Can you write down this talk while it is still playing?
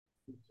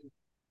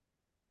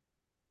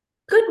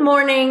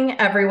Morning,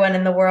 everyone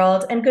in the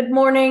world, and good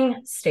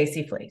morning,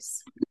 Stacey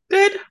Fleece.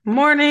 Good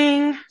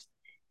morning.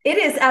 It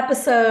is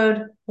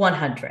episode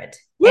 100,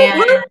 Woo and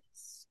woo.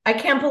 I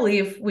can't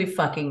believe we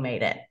fucking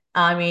made it.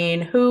 I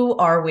mean, who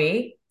are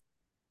we?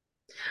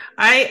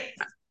 I,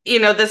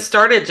 this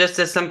started just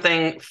as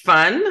something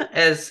fun,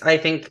 as I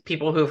think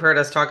people who've heard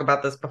us talk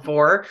about this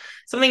before,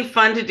 something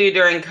fun to do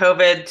during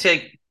COVID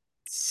to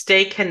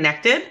stay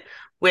connected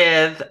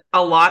with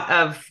a lot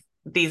of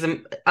these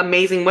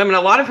amazing women,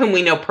 a lot of whom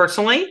we know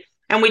personally.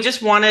 And we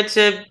just wanted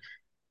to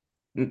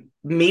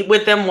meet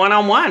with them one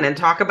on one and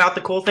talk about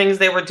the cool things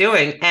they were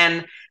doing.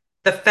 And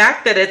the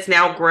fact that it's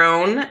now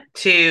grown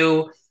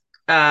to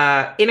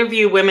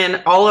interview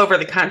women all over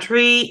the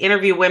country,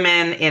 interview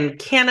women in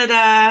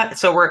Canada.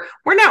 So we're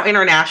now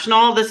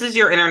international. This is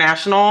your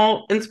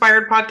international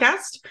inspired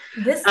podcast.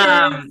 This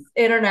Um, is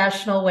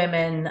international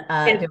women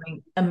and,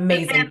 doing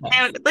amazing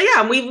things.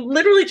 yeah, we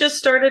literally just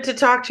started to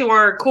talk to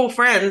our cool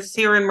friends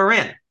here in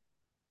Marin.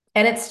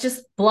 And it's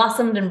just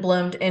blossomed and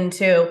bloomed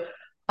into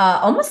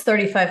almost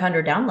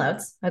 3,500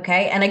 downloads.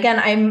 Okay. And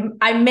again,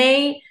 I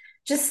may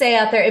just say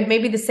out there, it may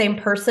be the same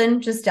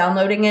person just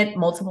downloading it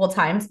multiple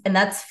times, and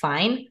that's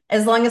fine.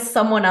 As long as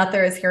someone out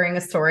there is hearing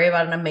a story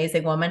about an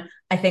amazing woman,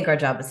 I think our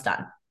job is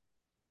done.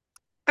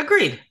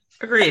 Agreed.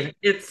 Agreed.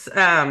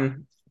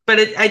 But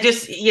I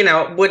just,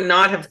 would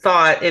not have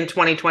thought in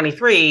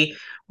 2023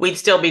 we'd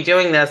still be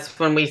doing this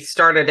when we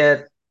started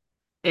it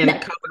in No.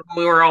 COVID, when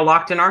we were all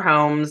locked in our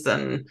homes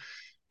and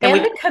And we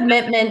the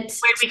commitment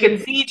way we could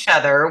to, see each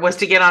other was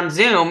to get on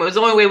Zoom. It was the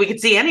only way we could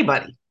see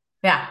anybody.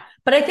 yeah.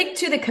 But I think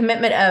to the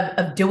commitment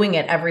of doing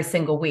it every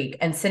single week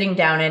and sitting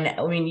down, and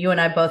I mean, you and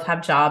I both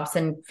have jobs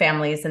and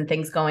families and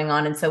things going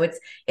on. And so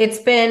it's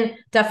been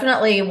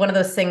definitely one of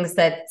those things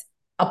that's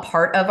a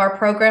part of our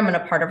program and a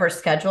part of our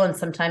schedule. And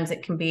sometimes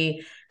it can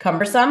be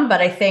cumbersome.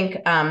 But I think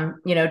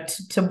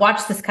to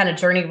watch this kind of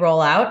journey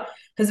roll out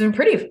has been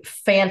pretty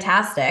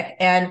fantastic.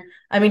 And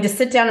I mean, to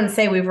sit down and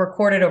say we've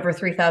recorded over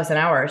 3,000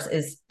 hours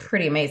is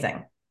pretty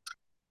amazing.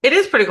 It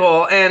is pretty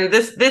cool. And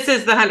this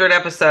is the 100th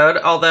episode,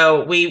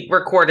 although we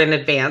record in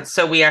advance.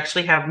 So we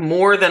actually have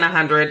more than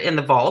 100 in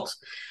the vault.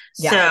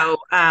 Yeah. So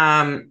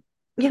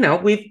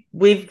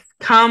we've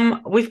come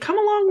a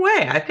long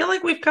way. I feel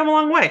like we've come a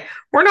long way.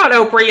 We're not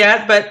Oprah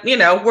yet, but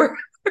we're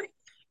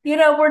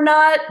We're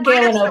not might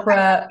Gail have and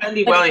surpassed Oprah,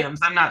 Wendy but Williams.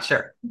 I'm not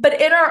sure.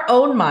 in our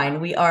own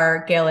mind, we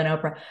are Gail and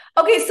Oprah.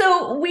 Okay,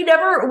 so we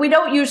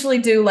don't usually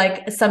do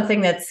like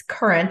something that's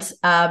current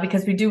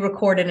because we do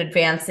record in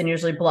advance and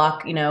usually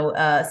block,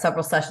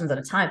 several sessions at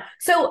a time.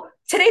 So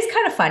today's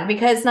kind of fun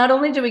because not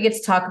only do we get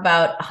to talk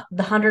about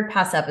the 100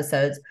 past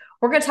episodes,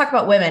 we're going to talk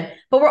about women,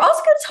 but we're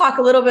also going to talk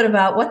a little bit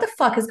about what the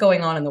fuck is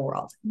going on in the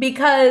world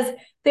because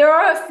there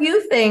are a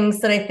few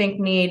things that I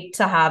think need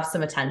to have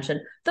some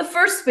attention. The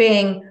first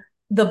being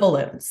the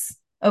balloons.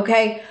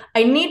 Okay.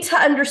 I need to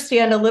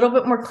understand a little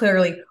bit more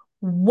clearly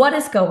what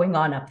is going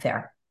on up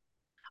there.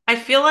 I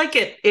feel like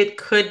it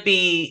could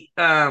be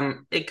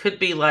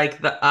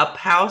like the Up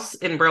House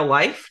in real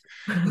life.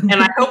 And I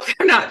that hope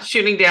they're not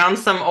shooting down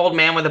some old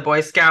man with a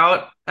Boy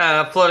Scout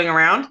floating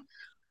around.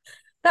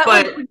 would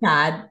But be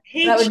bad.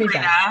 hey, That would be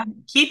bad. China,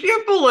 keep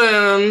your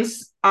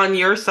balloons on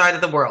your side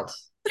of the world.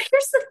 But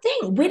here's the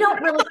thing. We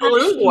don't really The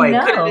balloon actually boy,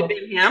 could it have know.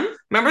 been him?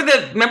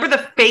 Remember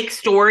the fake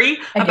story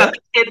I about do.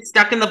 the kid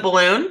stuck in the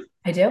balloon?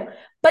 I do.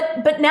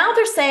 But now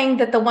they're saying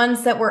that the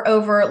ones that were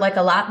over like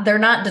a lot, they're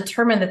not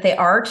determined that they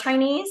are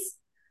Chinese.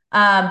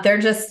 They're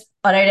just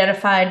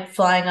unidentified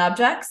flying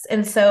objects.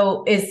 And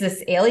so is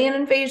this alien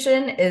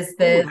invasion? Is Ooh,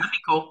 this that'd be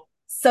cool.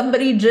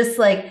 somebody just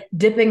like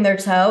dipping their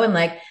toe and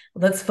like,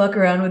 let's fuck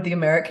around with the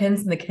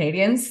Americans and the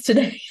Canadians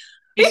today?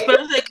 You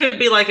suppose it could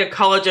be like a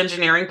college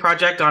engineering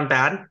project gone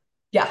bad?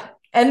 Yeah.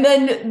 And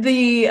then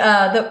the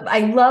I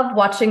love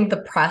watching the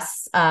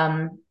press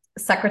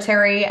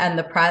secretary and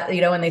the press,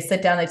 when they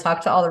sit down, they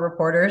talk to all the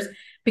reporters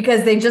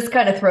because they just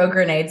kind of throw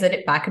grenades at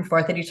it back and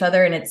forth at each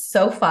other. And it's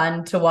so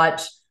fun to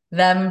watch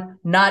them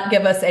not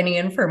give us any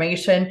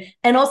information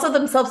and also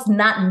themselves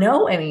not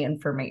know any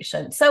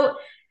information. So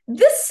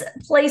this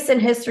place in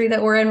history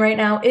that we're in right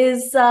now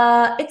is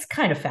it's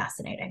kind of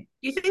fascinating.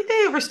 You think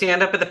they ever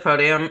stand up at the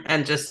podium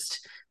and just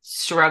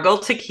struggle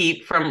to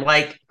keep from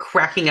like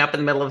cracking up in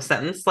the middle of a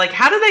sentence? Like,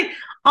 how do they?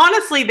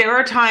 Honestly, there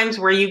are times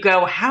where you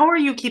go, how are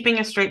you keeping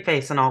a straight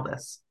face in all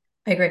this?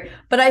 I agree.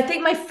 But I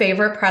think my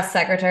favorite press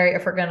secretary,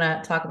 if we're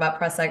gonna talk about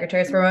press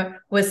secretaries for a moment,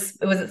 was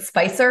it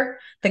Spicer,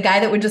 the guy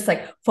that would just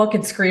like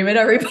fucking scream at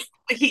everybody.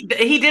 He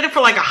did it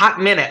for like a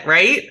hot minute,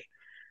 right?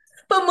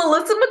 But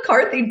Melissa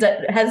McCarthy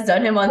has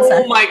done him on Oh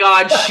set. my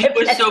God, she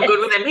was so good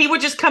with him. He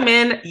would just come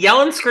in,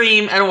 yell and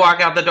scream, and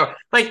walk out the door.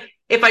 Like,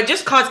 if I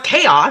just cause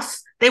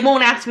chaos, they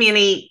won't ask me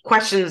any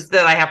questions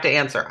that I have to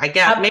answer. I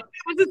guess maybe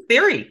that was his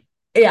theory.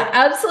 Yeah,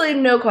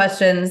 absolutely no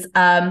questions.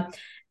 And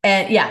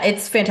yeah,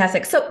 it's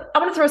fantastic. So I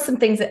want to throw some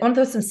things. I want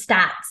to throw some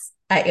stats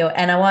at you,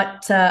 and I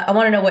want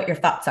to know what your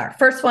thoughts are.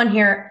 First one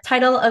here,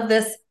 title of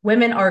this: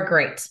 Women are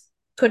great.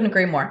 Couldn't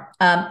agree more.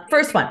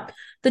 First one,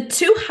 the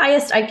two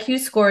highest IQ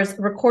scores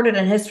recorded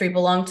in history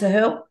belong to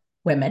who?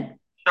 Women.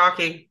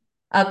 Shocking.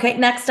 Okay,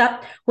 next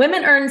up,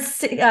 women earn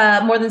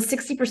more than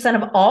 60%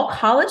 of all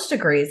college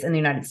degrees in the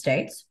United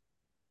States.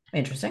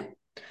 Interesting.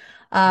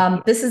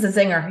 This is a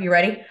zinger. You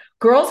ready?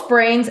 Girls'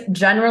 brains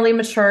generally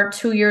mature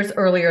 2 years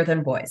earlier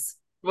than boys.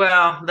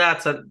 Well,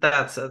 that's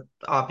a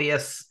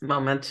obvious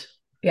moment.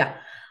 Yeah.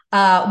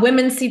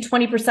 Women see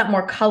 20%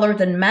 more color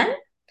than men.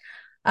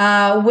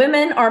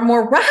 Women are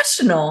more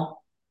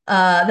rational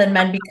than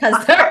men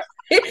because they're,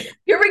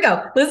 here we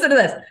go. Listen to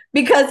this.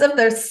 Because of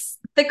their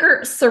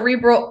thicker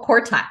cerebral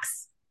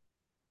cortex.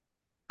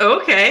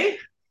 Okay.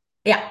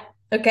 Yeah.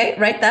 Okay.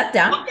 Write that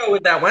down. I'll go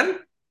with that one.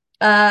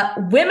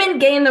 Women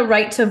gained the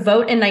right to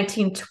vote in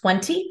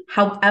 1920.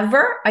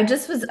 However, I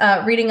just was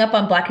reading up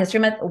on Black History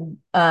Month.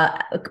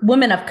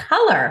 Women of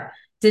color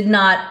did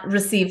not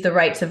receive the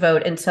right to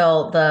vote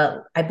until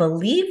I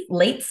believe,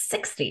 late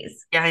 60s.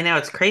 Yeah, I know.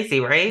 It's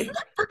crazy, right? Isn't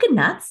that fucking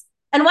nuts?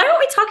 And why aren't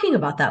we talking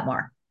about that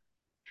more?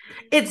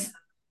 It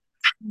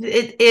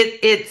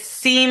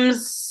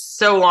seems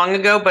so long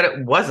ago, but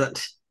it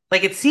wasn't.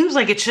 Like it seems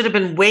like it should have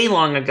been way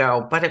long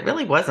ago, but it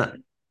really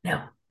wasn't.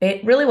 No,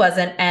 it really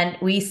wasn't. And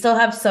we still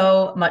have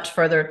so much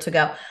further to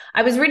go.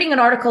 I was reading an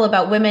article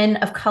about women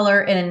of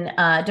color in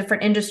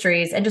different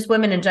industries and just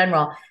women in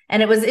general.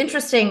 And it was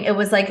interesting. It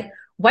was like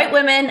white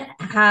women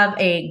have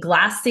a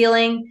glass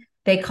ceiling.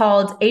 They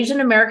called Asian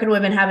American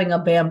women having a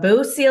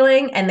bamboo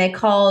ceiling, and they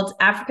called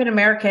African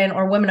American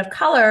or women of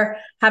color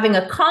having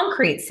a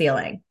concrete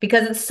ceiling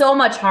because it's so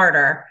much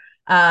harder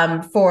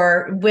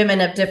for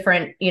women of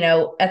different,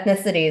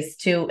 ethnicities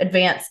to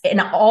advance in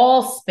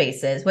all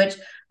spaces, which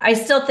I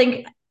still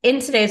think in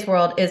today's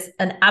world is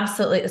an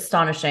absolutely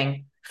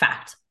astonishing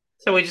fact.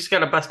 So we just got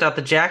to bust out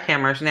the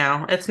jackhammers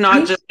now. It's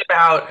not just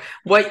about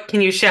what can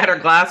you shatter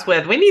glass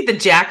with. We need the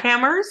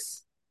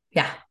jackhammers.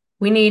 Yeah,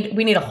 we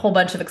need a whole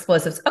bunch of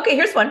explosives. Okay,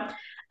 here's one.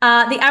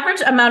 The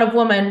average amount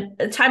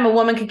of time a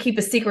woman can keep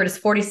a secret is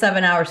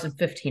 47 hours and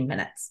 15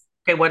 minutes.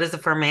 Okay, what is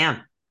it for a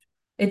man?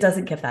 It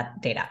doesn't give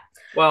that data.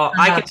 Well,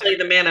 I can tell you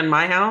the man in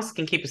my house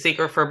can keep a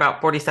secret for about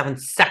 47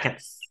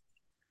 seconds.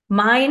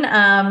 Mine,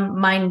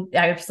 I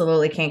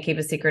absolutely can't keep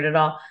a secret at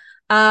all.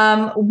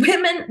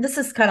 Women, this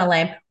is kind of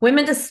lame.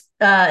 Women just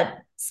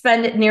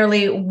spend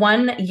nearly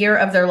 1 year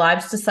of their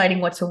lives deciding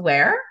what to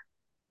wear.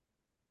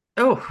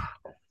 Oh,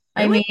 really?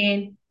 I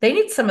mean, they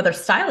need some of their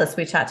stylists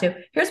we chat to.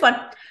 Here's one.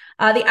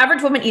 The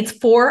average woman eats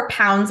 4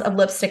 pounds of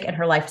lipstick in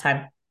her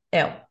lifetime.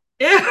 Ew.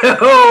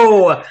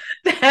 Ew.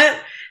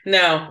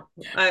 No.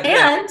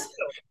 And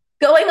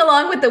going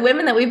along with the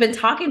women that we've been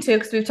talking to,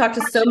 because we've talked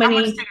to so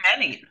many.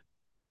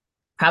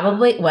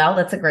 Probably, well,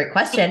 that's a great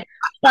question.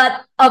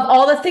 But of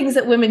all the things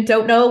that women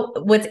don't know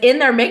what's in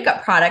their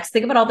makeup products,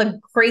 think about all the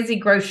crazy,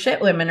 gross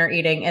shit women are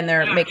eating in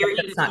their makeup. You're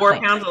eating 4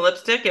 pounds of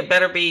lipstick. It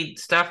better be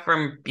stuff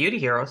from Beauty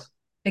Heroes.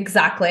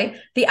 Exactly.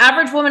 The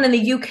average woman in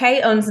the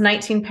UK owns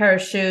 19 pair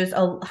of shoes,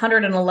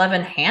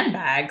 111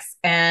 handbags,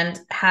 and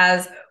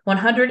has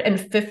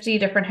 150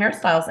 different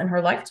hairstyles in her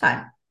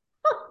lifetime.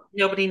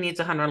 Nobody needs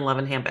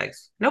 111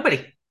 handbags.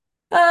 Nobody.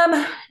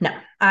 No,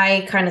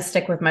 I kind of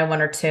stick with my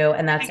 1 or 2,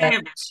 and that's it. I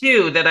have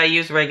 2 that I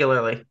use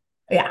regularly.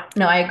 Yeah,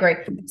 no, I agree.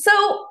 So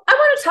I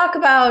want to talk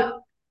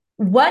about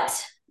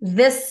what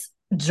this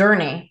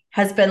journey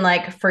has been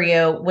like for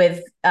you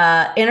with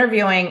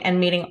interviewing and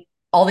meeting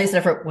all these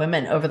different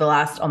women over the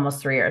last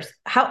almost 3 years.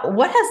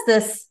 What has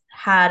this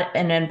had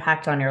an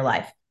impact on your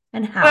life,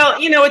 and how? Well,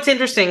 it's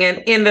interesting.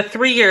 In the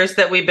 3 years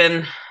that we've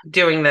been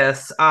doing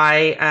this,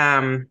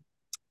 I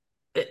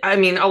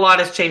mean, a lot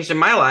has changed in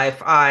my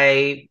life.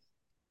 I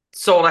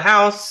sold a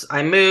house.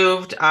 I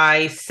moved.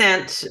 I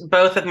sent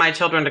both of my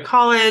children to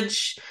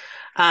college.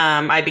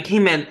 I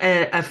became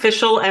an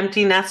official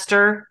empty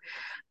nester.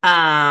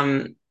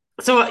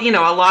 So, a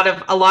lot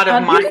of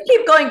my. You can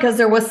keep going because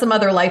there was some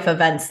other life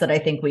events that I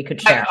think we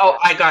could share.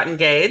 I got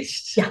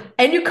engaged. Yeah,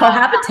 and you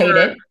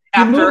cohabitated.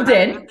 You moved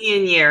in.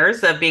 15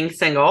 years of being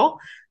single.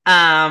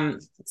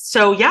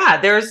 So yeah,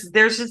 there's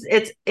just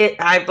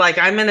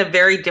I'm in a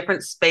very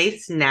different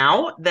space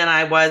now than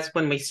I was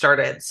when we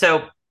started.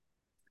 So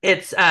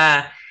it's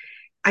I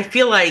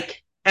feel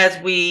like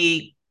as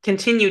we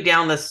continue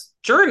down this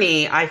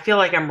journey, I feel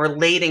like I'm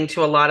relating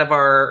to a lot of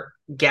our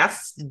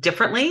guests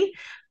differently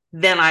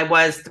than I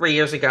was 3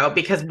 years ago,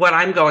 because what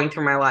I'm going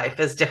through my life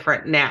is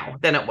different now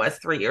than it was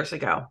 3 years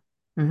ago.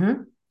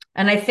 Mm-hmm.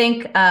 And I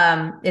think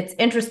it's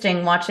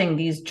interesting watching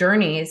these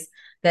journeys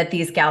that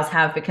these gals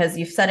have, because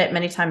you've said it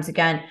many times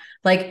again,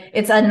 like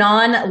it's a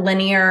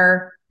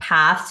non-linear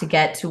path to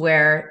get to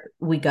where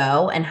we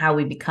go and how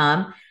we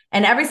become.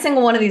 And every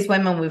single one of these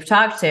women we've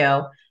talked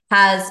to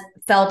has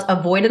felt a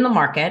void in the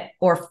market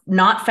or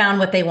not found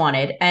what they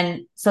wanted.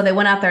 And so they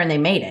went out there and they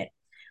made it.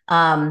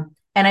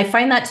 And I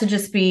find that to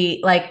just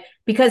be like,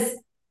 because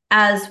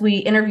as we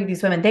interview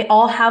these women, they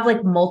all have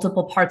like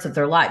multiple parts of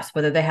their lives,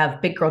 whether they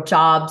have big girl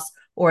jobs,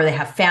 or they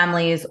have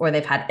families, or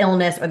they've had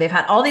illness, or they've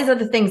had all these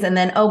other things. And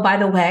then, oh, by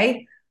the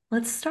way,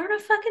 let's start a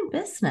fucking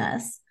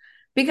business,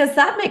 because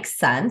that makes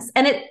sense.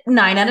 And it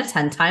 9 out of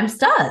 10 times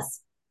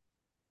does.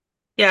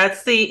 Yeah,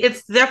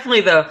 it's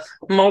definitely the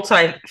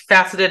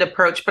multifaceted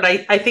approach. But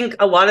I think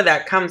a lot of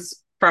that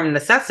comes from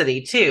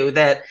necessity too,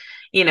 that,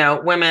 you know,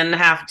 women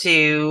have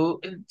to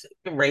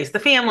raise the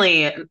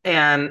family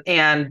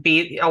and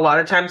be, a lot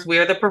of times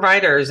we're the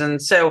providers.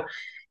 And so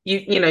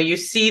you know, you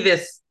see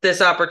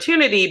this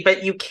opportunity,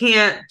 but you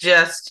can't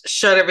just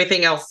shut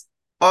everything else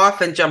off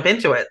and jump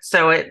into it.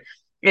 So it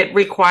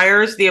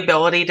requires the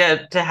ability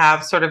to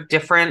have sort of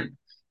different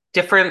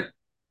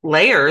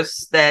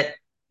layers that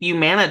you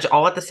manage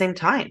all at the same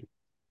time.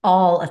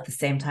 All at the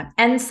same time.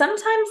 And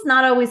sometimes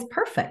not always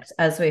perfect,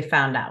 as we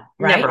found out,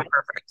 right? Never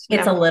perfect.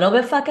 It's a little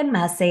bit fucking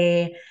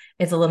messy.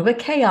 It's a little bit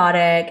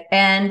chaotic.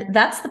 And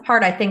that's the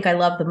part I think I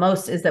love the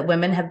most, is that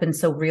women have been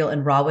so real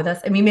and raw with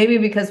us. I mean, maybe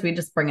because we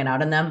just bring it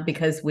out in them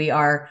because we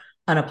are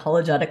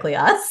unapologetically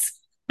us.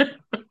 But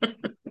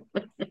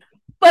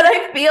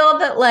I feel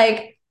that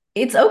like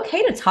it's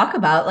okay to talk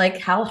about like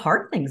how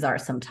hard things are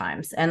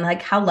sometimes, and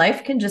like how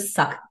life can just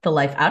suck the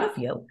life out of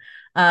you.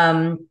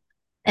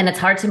 And it's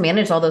hard to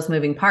manage all those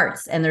moving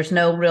parts. And there's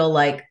no real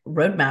like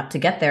roadmap to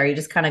get there. You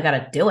just kind of got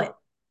to do it.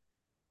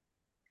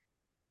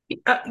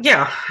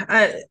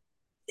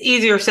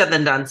 Easier said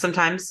than done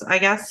sometimes, I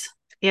guess,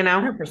 you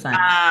know.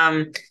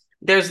 100%.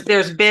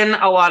 There's been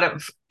a lot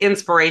of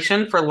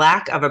inspiration, for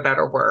lack of a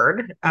better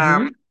word,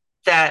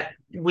 that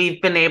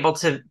we've been able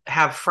to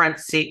have front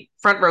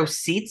row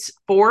seats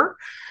for.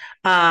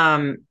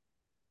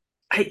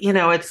 You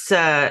know, it's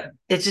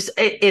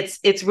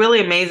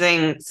really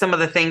amazing, some of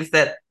the things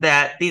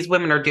that these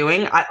women are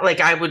doing.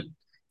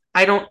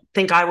 I don't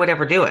think I would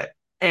ever do it.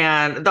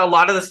 And a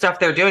lot of the stuff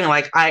they're doing,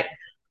 like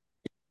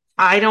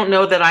I don't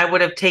know that I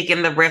would have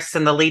taken the risks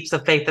and the leaps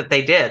of faith that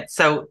they did.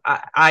 So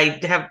I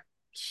have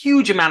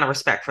huge amount of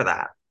respect for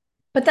that.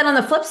 But then on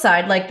the flip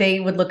side, like they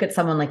would look at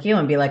someone like you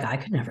and be like, I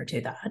could never do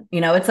that.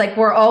 You know, it's like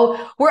we're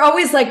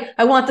always like,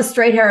 I want the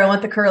straight hair, I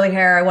want the curly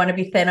hair, I want to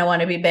be thin, I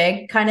want to be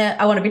big, kind of,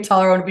 I want to be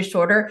taller, I want to be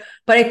shorter.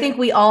 But I think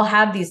we all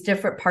have these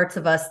different parts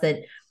of us that,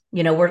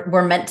 you know,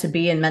 we're meant to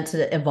be and meant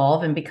to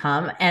evolve and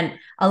become. And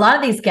a lot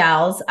of these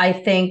gals, I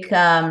think,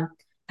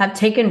 have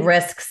taken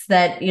risks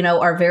that, you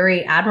know, are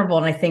very admirable.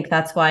 And I think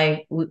that's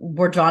why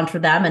we're drawn to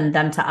them and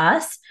them to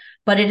us.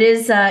 But it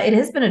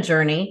has been a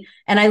journey.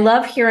 And I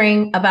love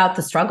hearing about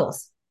the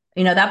struggles.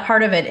 You know, that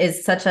part of it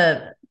is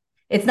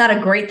it's not a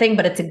great thing,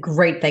 but it's a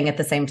great thing at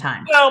the same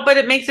time. Well, but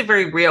it makes it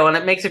very real and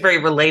it makes it very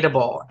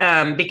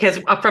relatable. Because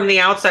from the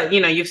outside, you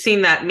know, you've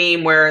seen that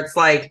meme where it's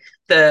like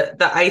the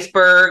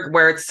iceberg,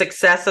 where it's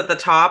success at the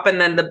top,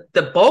 and then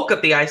the bulk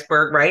of the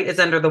iceberg, right, is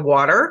under the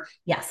water.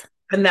 Yes.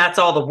 And that's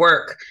all the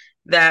work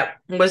that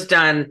was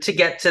done to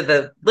get to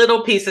the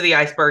little piece of the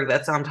iceberg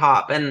that's on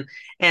top. And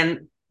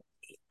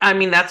I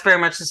mean, that's very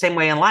much the same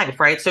way in life,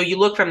 right? So you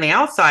look from the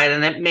outside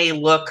and it may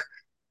look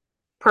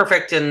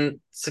perfect and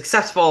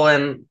successful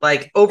and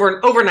like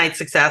overnight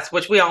success,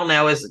 which we all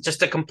know is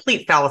just a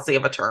complete fallacy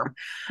of a term.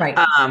 Right.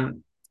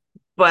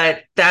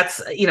 But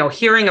that's, you know,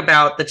 hearing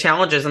about the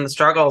challenges and the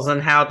struggles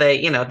and how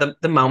they, you know,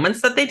 the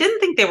moments that they didn't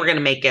think they were going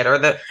to make it, or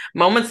the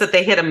moments that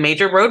they hit a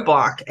major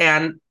roadblock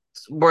and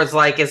was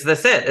like, is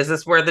this it? Is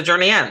this where the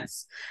journey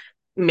ends?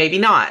 Maybe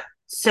not.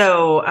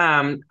 So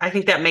I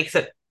think that makes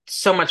it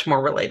so much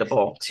more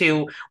relatable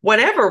to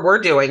whatever we're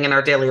doing in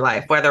our daily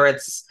life, whether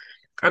it's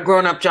a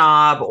grown-up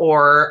job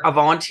or a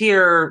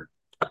volunteer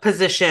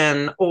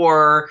position,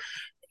 or,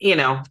 you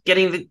know,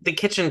 getting the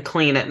kitchen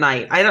clean at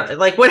night. I don't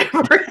like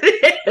whatever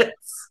it is.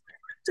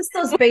 Just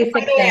those basic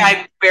things.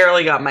 I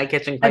barely got my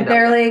kitchen cleaned up. I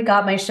barely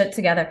got my shit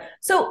together.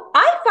 So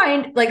I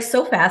find like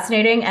so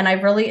fascinating, and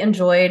I've really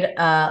enjoyed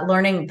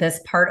learning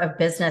this part of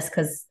business,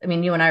 because I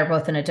mean, you and I are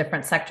both in a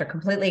different sector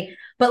completely.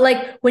 But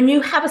like when you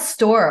have a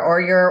store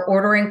or you're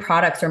ordering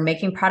products or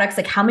making products,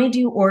 like how many do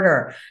you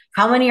order?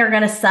 How many are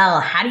going to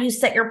sell? How do you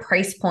set your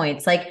price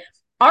points? Like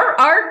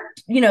our,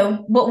 you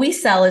know, what we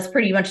sell is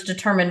pretty much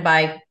determined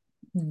by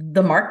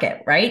the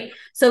market, right?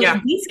 So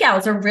these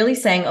gals are really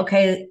saying,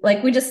 okay,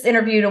 like we just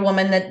interviewed a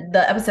woman that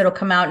the episode will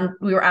come out, and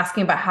we were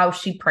asking about how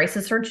she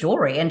prices her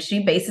jewelry, and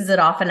she bases it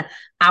off an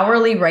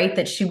hourly rate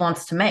that she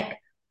wants to make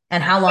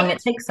and how long it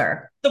takes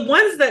her. The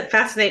ones that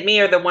fascinate me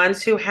are the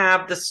ones who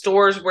have the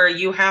stores where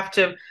you have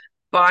to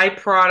buy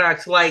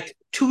product like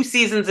 2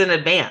 seasons in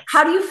advance.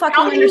 How do you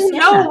fucking understand? You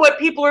know what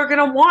people are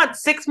going to want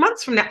 6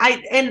 months from now?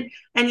 And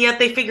yet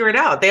they figure it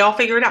out. They all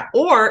figure it out.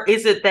 Or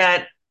is it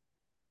that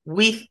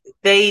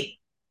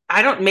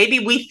maybe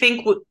we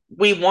think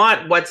we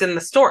want what's in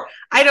the store.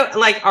 I don't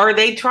like, are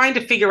they trying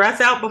to figure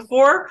us out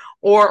before,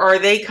 or are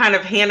they kind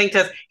of handing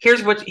to us,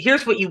 here's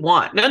what you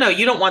want. No,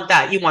 you don't want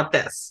that. You want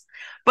this.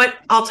 But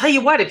I'll tell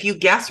you what, if you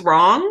guess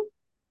wrong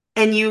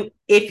and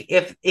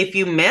if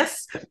you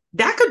miss,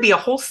 that could be a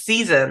whole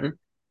season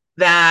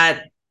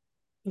that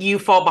you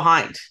fall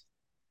behind.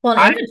 Well,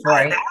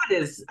 inventory. That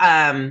is,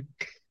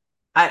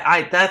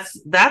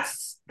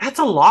 that's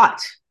a lot.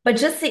 But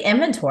just the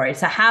inventory,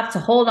 to have to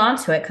hold on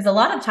to it, because a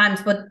lot of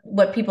times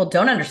what people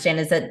don't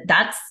understand is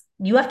that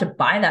you have to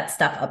buy that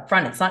stuff up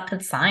front. It's not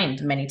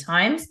consigned many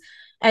times.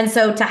 And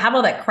so to have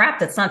all that crap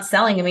that's not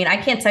selling, I mean, I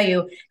can't tell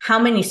you how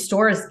many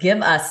stores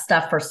give us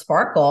stuff for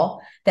Sparkle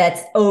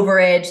that's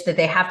overage that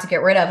they have to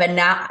get rid of. And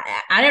now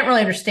I didn't really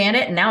understand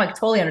it. And now I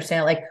totally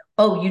understand it. Like,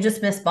 Oh, you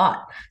just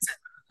misbought.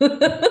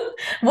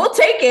 We'll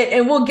take it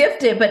and we'll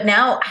gift it, but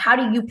now how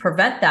do you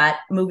prevent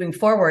that moving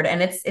forward?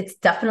 And it's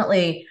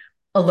definitely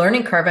a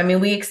learning curve. I mean,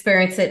 we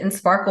experience it in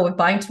Sparkle with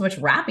buying too much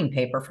wrapping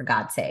paper, for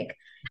God's sake.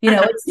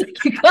 It's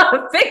like you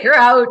gotta figure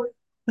out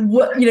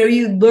what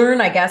you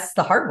learn, I guess,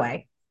 the hard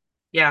way.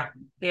 Yeah.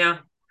 Yeah.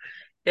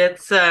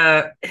 There's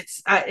a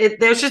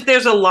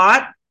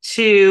lot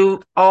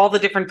to all the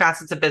different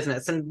facets of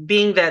business, and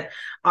being that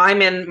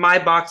I'm in my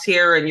box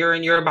here and you're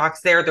in your box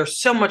there's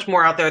so much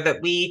more out there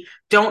that we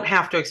don't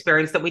have to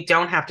experience, that we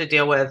don't have to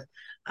deal with.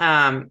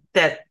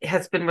 That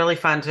has been really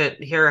fun to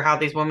hear how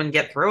these women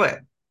get through it.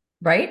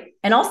 Right.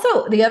 And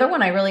also the other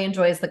one I really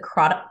enjoy is the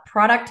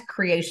product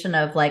creation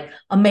of like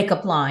a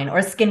makeup line or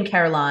a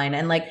skincare line,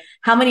 and like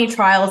how many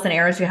trials and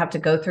errors you have to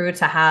go through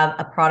to have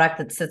a product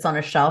that sits on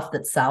a shelf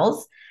that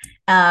sells.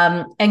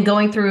 And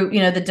going through,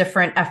 the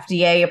different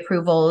FDA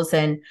approvals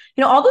and,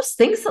 all those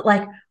things that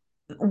like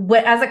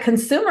as a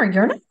consumer,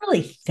 you're not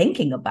really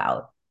thinking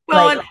about.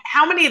 Well, and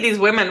how many of these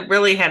women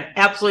really had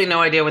absolutely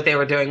no idea what they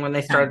were doing when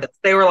they started this?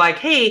 They were like,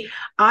 hey,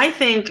 I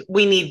think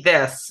we need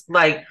this.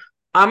 Like,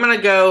 I'm going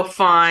to go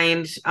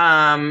find,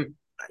 a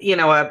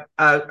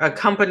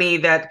company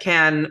that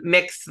can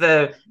mix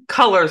the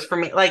colors for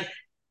me. Like,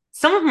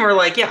 some of them were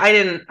like, yeah, I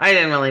didn't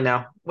really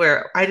know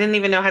I didn't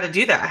even know how to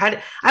do that. I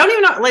don't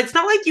even know. Like, it's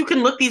not like you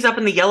can look these up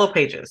in the yellow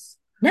pages.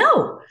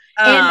 No.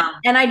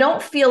 And I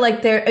don't feel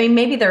like there, I mean,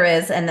 maybe there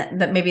is, and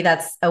that maybe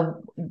that's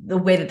the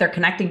way that they're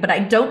connecting, but I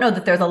don't know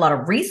that there's a lot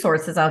of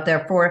resources out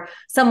there for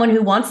someone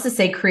who wants to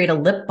say, create a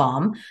lip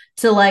balm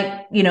to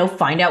like,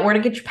 find out where to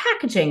get your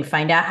packaging,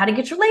 find out how to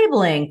get your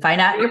labeling, find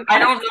out your. I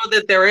don't know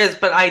that there is,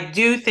 but I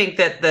do think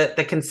that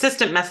the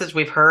consistent message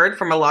we've heard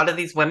from a lot of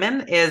these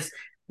women is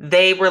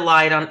they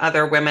relied on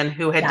other women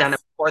who had done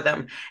it for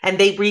them. And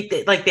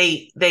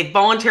they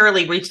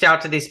voluntarily reached out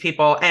to these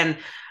people, and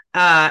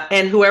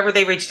whoever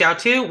they reached out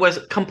to was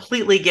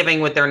completely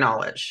giving with their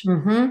knowledge.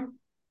 Mm-hmm.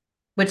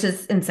 Which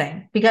is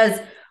insane, because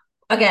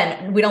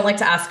again, we don't like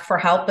to ask for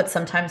help, but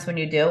sometimes when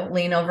you do,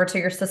 lean over to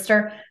your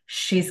sister,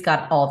 she's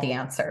got all the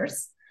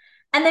answers.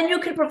 And then you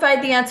can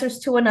provide the answers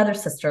to another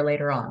sister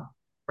later on.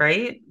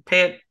 Right?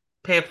 Pay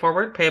it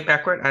forward, pay it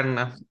backward. I don't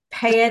know.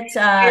 Pay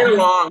it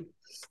long.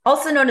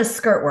 Also known as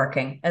skirt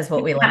working is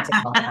what we like to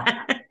call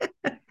that.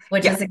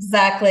 Which is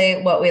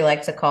exactly what we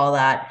like to call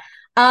that.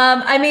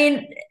 I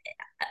mean,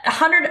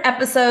 100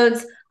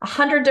 episodes,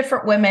 100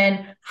 different women,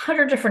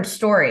 100 different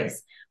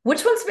stories.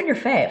 Which one's been your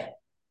fave?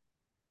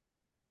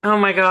 Oh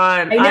my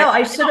God. I know.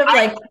 I should have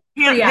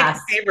can't pick a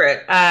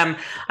favorite.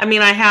 I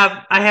mean, I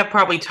have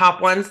probably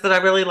top ones that I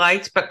really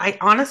liked, but I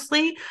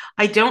honestly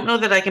don't know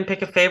that I can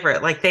pick a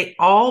favorite. Like, they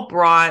all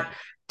brought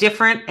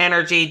different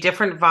energy,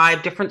 different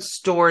vibe, different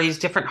stories,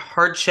 different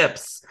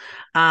hardships,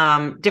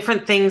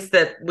 different things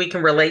that we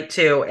can relate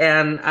to.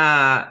 And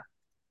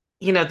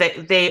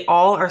they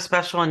all are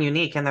special and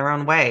unique in their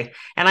own way.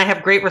 And I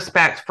have great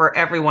respect for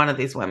every one of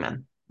these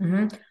women.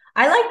 Mm-hmm.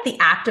 I like the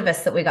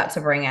activists that we got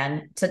to bring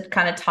in to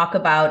kind of talk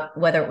about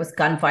whether it was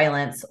gun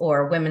violence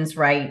or women's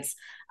rights,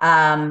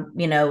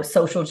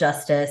 social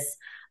justice,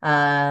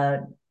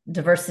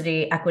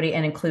 diversity, equity,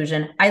 and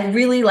inclusion. I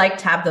really like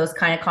to have those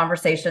kind of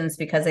conversations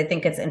because I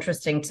think it's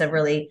interesting to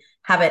really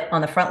have it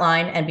on the front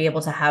line and be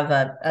able to have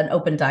an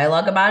open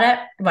dialogue about it.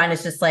 Mine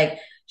is just like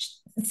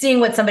seeing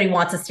what somebody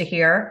wants us to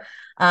hear.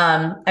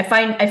 I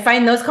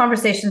find those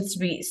conversations to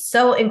be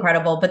so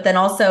incredible, but then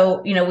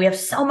also, we have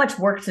so much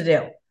work to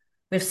do.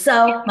 We have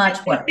so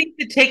much work. I think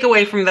the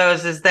takeaway from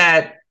those is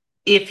that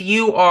if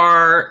you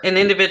are an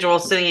individual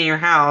sitting in your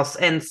house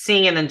and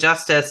seeing an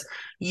injustice,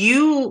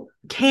 you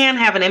can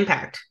have an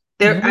impact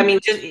there. Mm-hmm. I mean,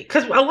 just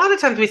because a lot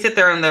of times we sit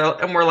there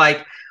and we're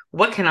like,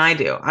 what can I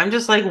do? I'm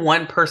just like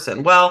one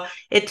person. Well,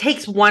 it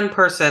takes one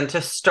person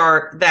to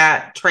start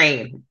that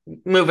train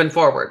moving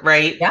forward,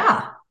 right?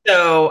 Yeah.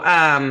 So,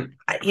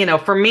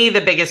 for me,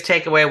 the biggest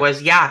takeaway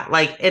was,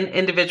 like an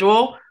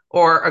individual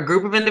or a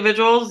group of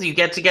individuals, you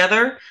get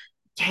together,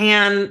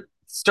 can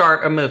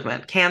start a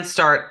movement, can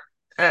start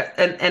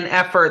an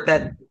effort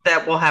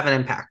that will have an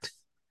impact.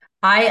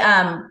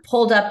 I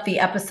pulled up the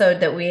episode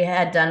that we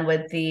had done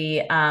with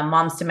the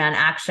Moms Demand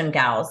Action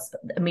gals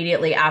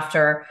immediately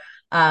after,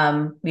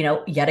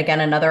 yet again,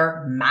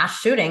 another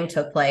mass shooting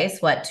took place,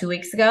 2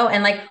 weeks ago?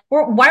 And like,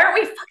 why aren't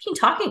we fucking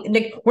talking?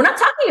 Like, we're not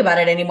talking about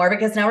it anymore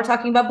because now we're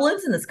talking about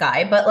balloons in the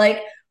sky. But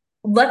like,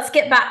 let's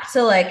get back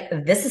to like,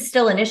 this is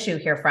still an issue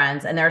here,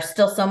 friends. And there are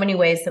still so many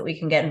ways that we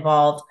can get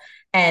involved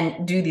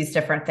and do these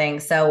different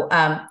things. So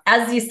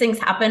as these things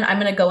happen, I'm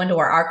going to go into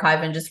our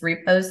archive and just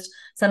repost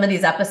some of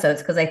these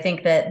episodes because I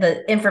think that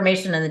the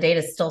information and the data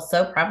is still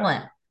so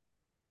prevalent.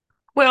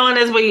 Well, and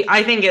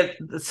I think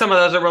some of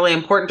those are really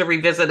important to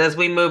revisit as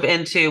we move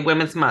into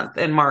Women's Month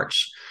in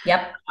March.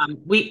 Yep.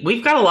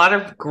 We've got a lot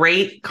of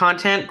great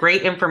content,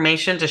 great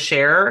information to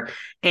share.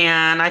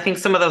 And I think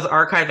some of those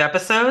archive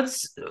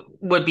episodes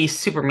would be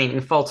super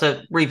meaningful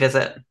to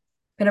revisit.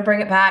 Gonna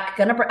bring it back.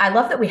 I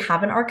love that we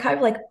have an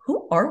archive. Like,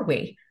 who are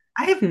we?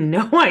 I have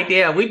no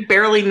idea. We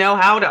barely know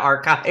how to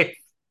archive.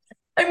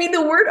 I mean,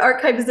 the word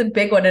archive is a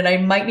big one, and I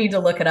might need to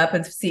look it up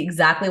and see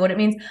exactly what it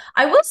means.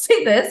 I will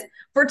say this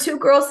for two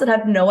girls that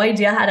have no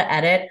idea how to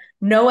edit,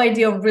 no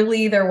idea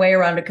really their way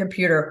around a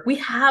computer, we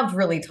have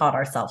really taught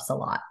ourselves a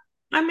lot.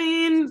 I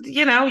mean,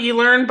 you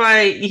learn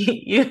by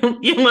you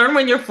learn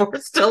when you're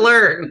forced to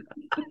learn.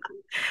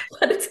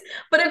 But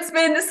it's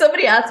been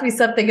somebody asked me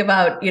something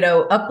about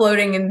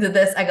uploading into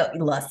this. I go,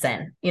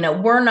 listen,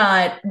 we're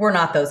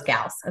not those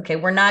gals. Okay,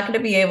 we're not going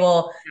to be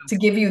able to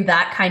give you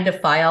that kind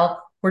of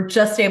file. We're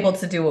just able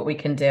to do what we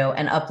can do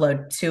and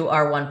upload to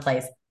our one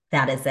place.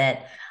 That is it.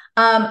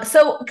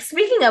 So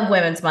speaking of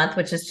Women's Month,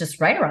 which is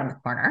just right around the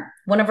corner,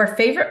 one of our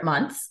favorite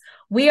months,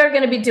 we are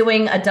going to be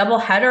doing a double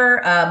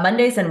header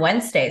Mondays and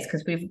Wednesdays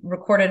because we've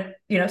recorded,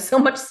 so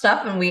much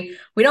stuff, and we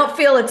don't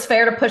feel it's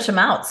fair to push them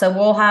out. So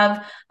we'll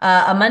have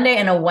a Monday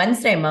and a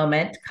Wednesday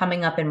moment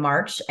coming up in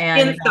March,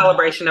 and in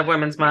celebration of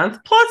Women's Month.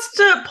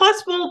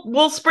 Plus,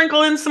 we'll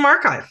sprinkle in some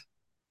archive.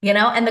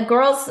 And the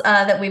girls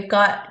that we've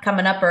got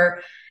coming up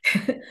are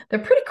they're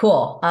pretty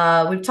cool.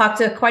 We've talked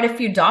to quite a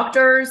few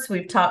doctors.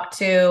 We've talked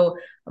to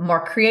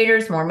more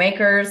creators, more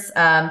makers.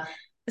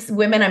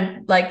 Women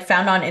I'm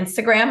found on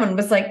Instagram and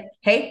was like,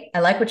 hey, I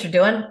like what you're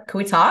doing. Can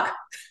we talk?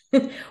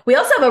 We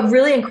also have a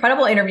really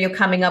incredible interview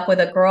coming up with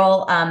a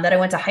girl that I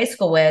went to high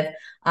school with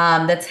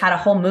that's had a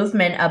whole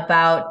movement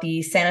about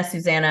the Santa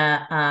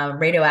Susana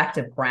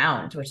radioactive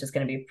ground, which is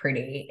going to be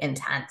pretty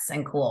intense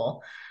and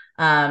cool.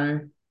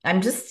 I'm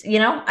just,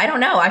 I don't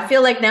know. I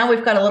feel like now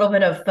we've got a little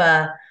bit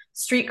of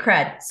street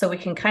cred, so we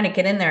can kind of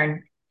get in there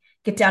and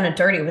get down and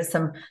dirty with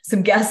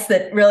some guests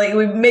that really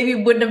we maybe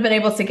wouldn't have been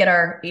able to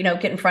get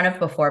in front of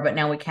before, but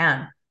now we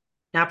can.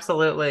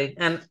 Absolutely.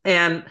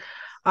 And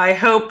I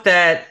hope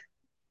that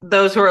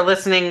those who are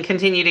listening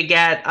continue to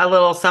get a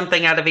little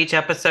something out of each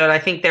episode. I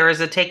think there is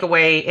a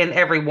takeaway in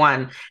every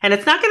one, and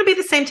it's not going to be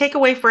the same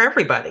takeaway for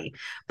everybody,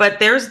 but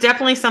there's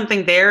definitely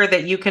something there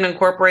that you can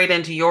incorporate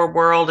into your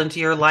world, into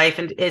your life,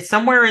 and it's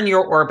somewhere in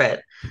your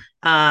orbit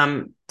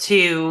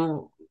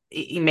to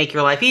make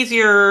your life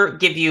easier,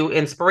 give you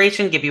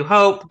inspiration, give you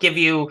hope, give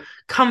you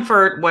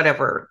comfort,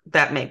 whatever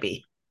that may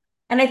be.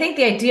 And I think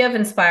the idea of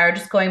Inspire,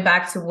 just going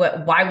back to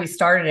why we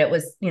started it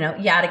was,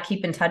 to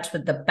keep in touch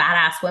with the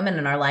badass women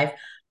in our life,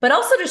 but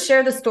also to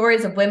share the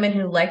stories of women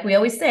who, like we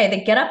always say,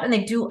 they get up and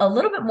they do a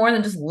little bit more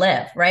than just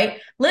live, right?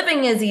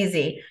 Living is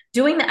easy.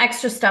 Doing the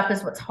extra stuff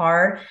is what's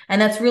hard.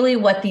 And that's really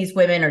what these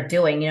women are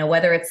doing,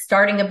 whether it's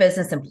starting a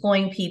business,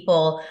 employing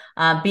people,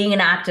 being an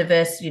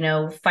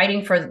activist,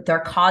 fighting for their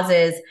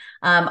causes,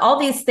 all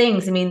these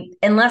things. I mean,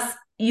 unless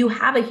you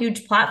have a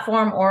huge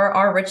platform or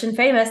are rich and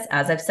famous,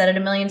 as I've said it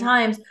a million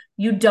times,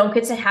 you don't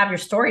get to have your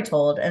story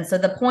told. And so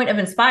the point of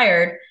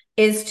Inspired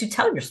is to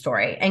tell your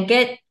story and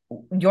get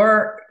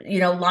your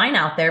line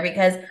out there,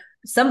 because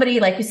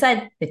somebody, like you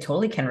said, they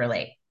totally can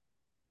relate.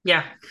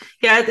 Yeah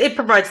it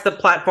provides the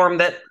platform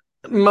that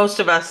most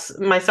of us,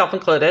 myself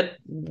included,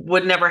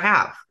 would never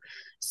have.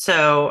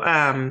 So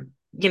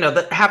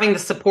having the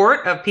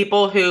support of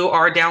people who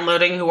are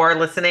downloading, who are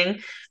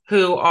listening,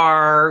 who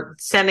are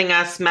sending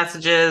us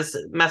messages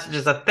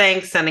of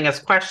thanks, sending us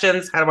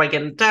questions, how do I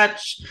get in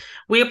touch,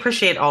 we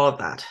appreciate all of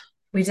that.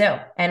 We do.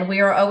 And we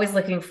are always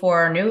looking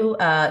for new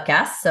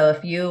guests. So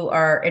if you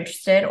are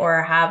interested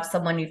or have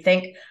someone you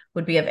think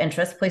would be of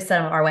interest, please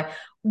send them our way.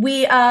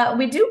 We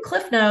do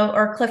Cliff Note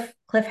or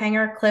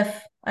Cliffhanger,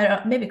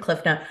 maybe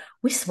Cliff Note.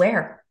 We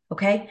swear,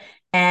 okay?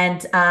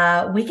 And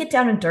we get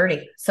down and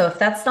dirty. So if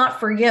that's not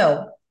for you,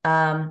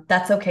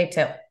 that's okay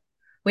too.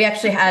 We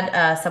actually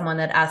had someone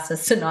that asked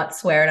us to not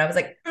swear, and I was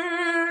like,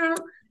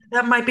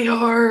 that might be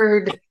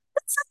hard.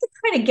 That's not the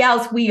kind of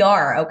gals we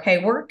are,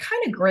 okay? We're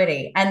kind of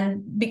gritty.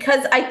 And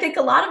because I think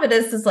a lot of it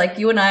is like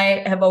you and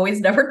I have always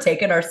never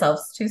taken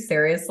ourselves too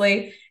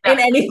seriously in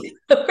anything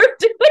that we're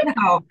doing.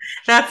 No,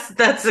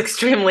 that's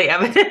extremely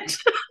evident.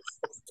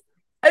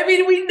 I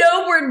mean, we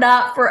know we're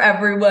not for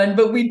everyone,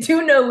 but we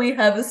do know we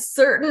have a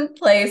certain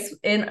place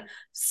in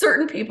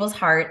certain people's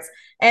hearts.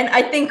 And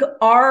I think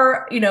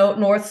our,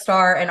 North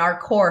Star and our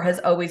core has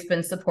always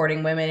been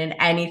supporting women in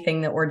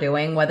anything that we're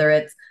doing, whether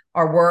it's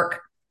our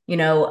work,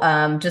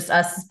 just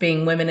us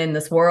being women in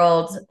this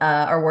world,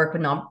 our work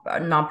with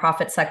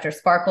nonprofit sector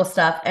Sparkle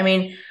stuff. I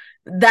mean,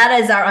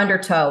 that is our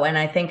undertow. And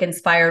I think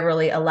Inspired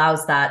really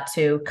allows that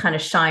to kind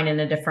of shine in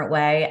a different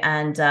way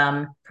and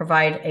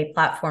provide a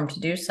platform to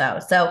do so.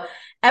 So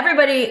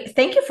everybody,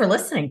 thank you for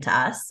listening to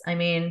us. I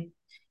mean,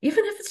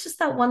 even if it's just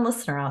that one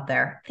listener out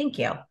there, thank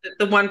you.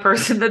 The one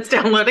person that's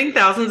downloading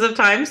thousands of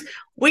times,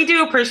 we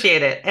do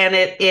appreciate it. And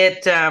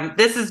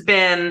this has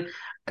been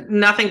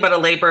nothing but a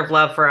labor of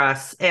love for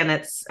us, and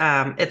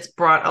it's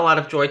brought a lot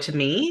of joy to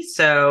me.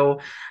 So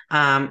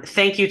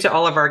thank you to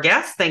all of our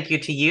guests. Thank you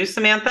to you,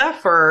 Samantha,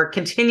 for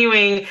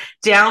continuing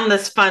down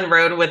this fun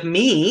road with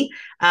me,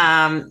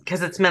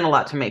 because it's meant a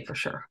lot to me for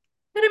sure.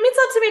 And it means a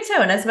lot to me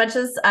too. And as much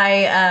as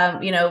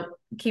I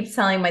keep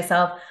telling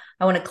myself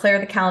I want to clear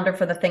the calendar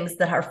for the things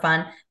that are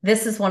fun,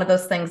 this is one of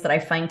those things that I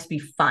find to be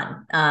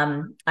fun.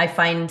 I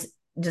find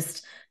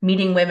just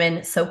meeting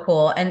women, so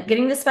cool, and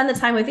getting to spend the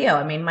time with you.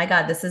 I mean, my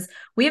God,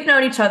 we've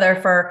known each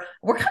other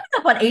we're coming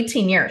up on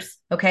 18 years.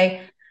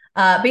 Okay.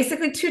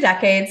 Basically 2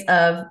 decades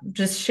of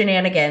just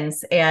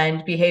shenanigans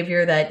and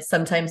behavior that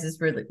sometimes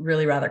is really,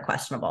 really rather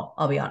questionable.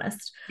 I'll be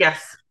honest.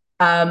 Yes.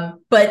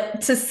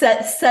 But to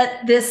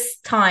set this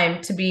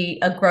time to be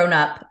a grown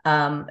up,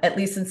 at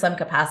least in some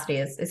capacity,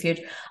 is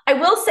huge. I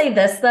will say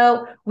this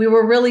though, we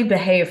were really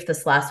behaved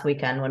this last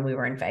weekend when we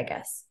were in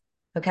Vegas.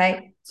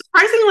 Okay.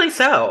 Surprisingly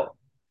so.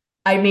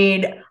 I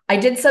mean, I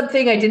did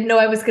something I didn't know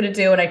I was going to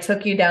do, and I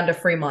took you down to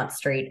Fremont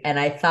Street. And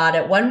I thought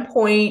at one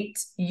point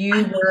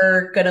you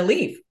were going to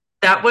leave.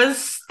 That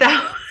was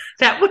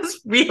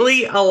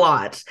really a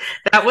lot.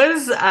 That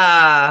was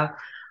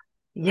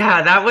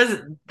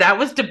that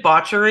was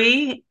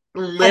debauchery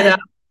lit up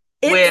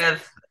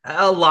with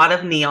a lot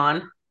of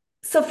neon.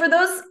 So for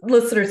those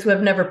listeners who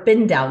have never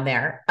been down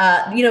there,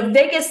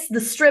 Vegas,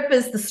 the strip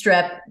is the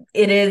strip.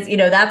 It is,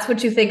 that's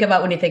what you think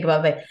about when you think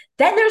about Vegas.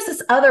 Then there's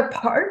this other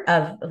part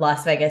of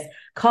Las Vegas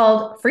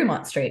called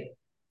Fremont Street,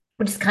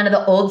 which is kind of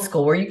the old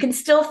school where you can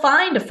still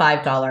find a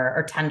 $5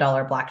 or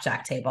 $10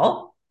 blackjack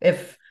table.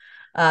 If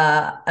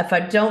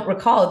I don't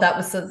recall, that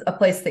was a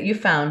place that you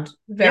found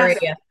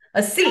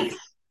a seat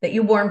that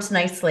you warmed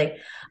nicely.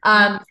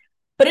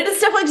 But it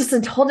is definitely just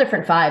a whole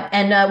different vibe.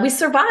 And we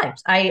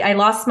survived. I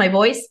lost my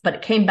voice, but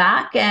it came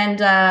back. And,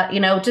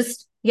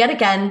 just yet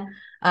again,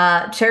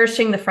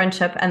 cherishing the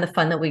friendship and the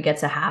fun that we get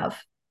to have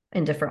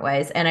in different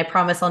ways. And I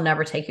promise I'll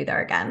never take you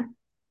there again.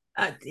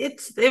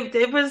 It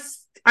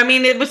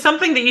was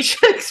something that you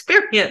should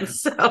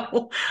experience.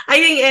 So I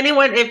think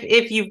anyone,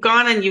 if you've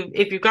gone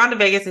to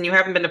Vegas and you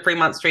haven't been to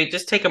Fremont Street,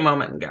 just take a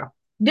moment and go.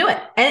 Do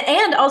it.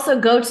 And also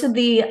go to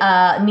the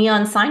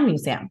Neon Sign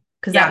Museum.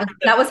 Because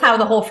that was how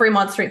the whole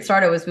Fremont Street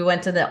started. Was we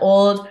went to the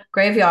old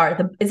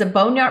graveyard. Is it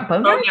Boneyard?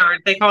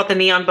 Boneyard. They call it the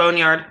Neon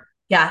Boneyard.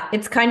 Yeah,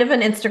 it's kind of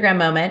an Instagram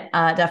moment.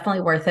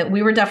 Definitely worth it.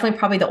 We were definitely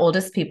probably the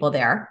oldest people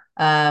there,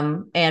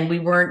 and we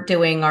weren't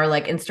doing our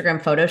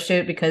Instagram photo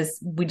shoot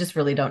because we just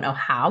really don't know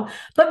how.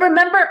 But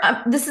remember,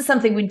 this is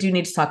something we do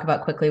need to talk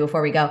about quickly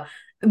before we go.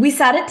 We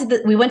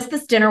went to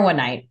this dinner one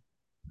night,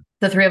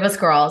 the 3 of us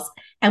girls,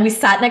 and we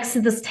sat next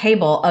to this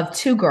table of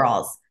 2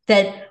 girls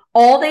that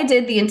all they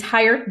did the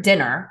entire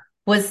dinner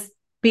was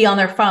be on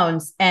their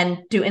phones and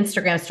do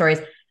Instagram stories.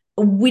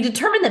 We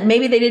determined that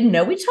maybe they didn't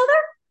know each other.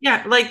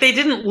 Yeah, they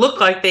didn't look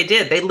like they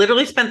did. They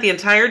literally spent the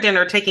entire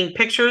dinner taking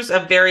pictures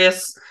of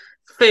various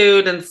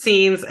food and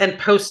scenes and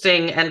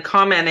posting and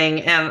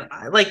commenting. And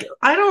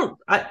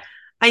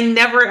I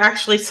never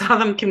actually saw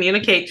them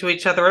communicate to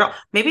each other at all.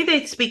 Maybe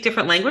they speak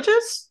different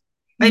languages.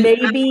 Maybe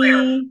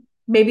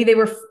they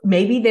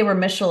were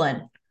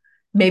Michelin.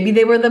 Maybe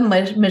they were the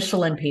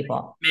Michelin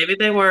people. Maybe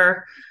they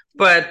were.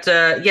 But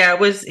it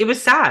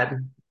was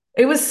sad.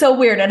 It was so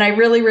weird. And I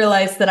really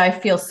realized that I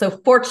feel so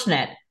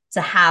fortunate to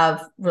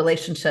have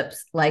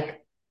relationships like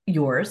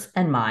yours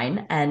and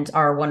mine and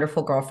our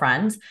wonderful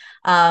girlfriends,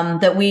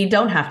 that we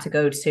don't have to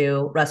go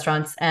to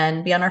restaurants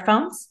and be on our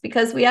phones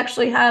because we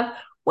actually have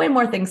way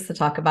more things to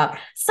talk about.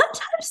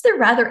 Sometimes they're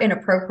rather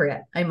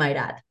inappropriate, I might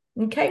add.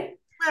 Okay.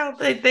 Well,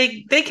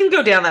 they can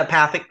go down that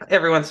path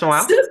every once in a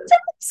while.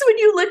 So when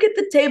you look at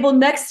the table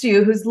next to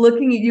you, who's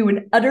looking at you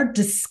in utter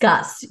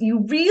disgust,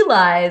 you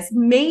realize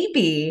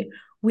maybe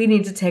we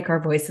need to take our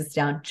voices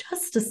down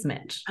just a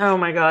smidge. Oh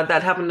my God,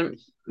 that happened to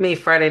me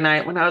Friday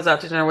night when I was out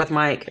to dinner with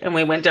Mike, and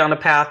we went down a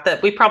path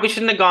that we probably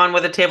shouldn't have gone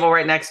with a table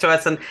right next to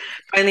us. And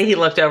finally he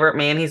looked over at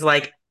me and he's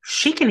like,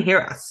 she can hear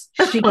us.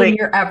 She can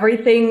hear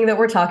everything that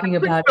we're talking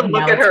about.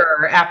 Look at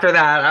her after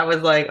that. I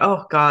was like,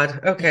 oh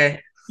God,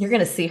 okay. You're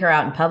going to see her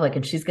out in public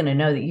and she's going to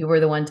know that you were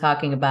the one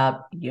talking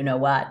about, you know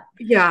what?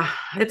 Yeah,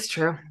 it's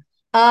true.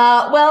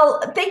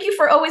 Well, thank you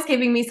for always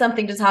giving me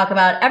something to talk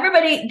about.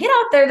 Everybody, get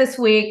out there this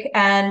week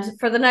and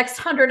for the next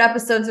 100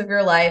 episodes of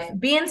your life,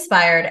 be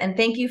inspired. And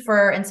thank you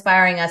for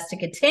inspiring us to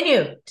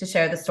continue to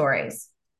share the stories.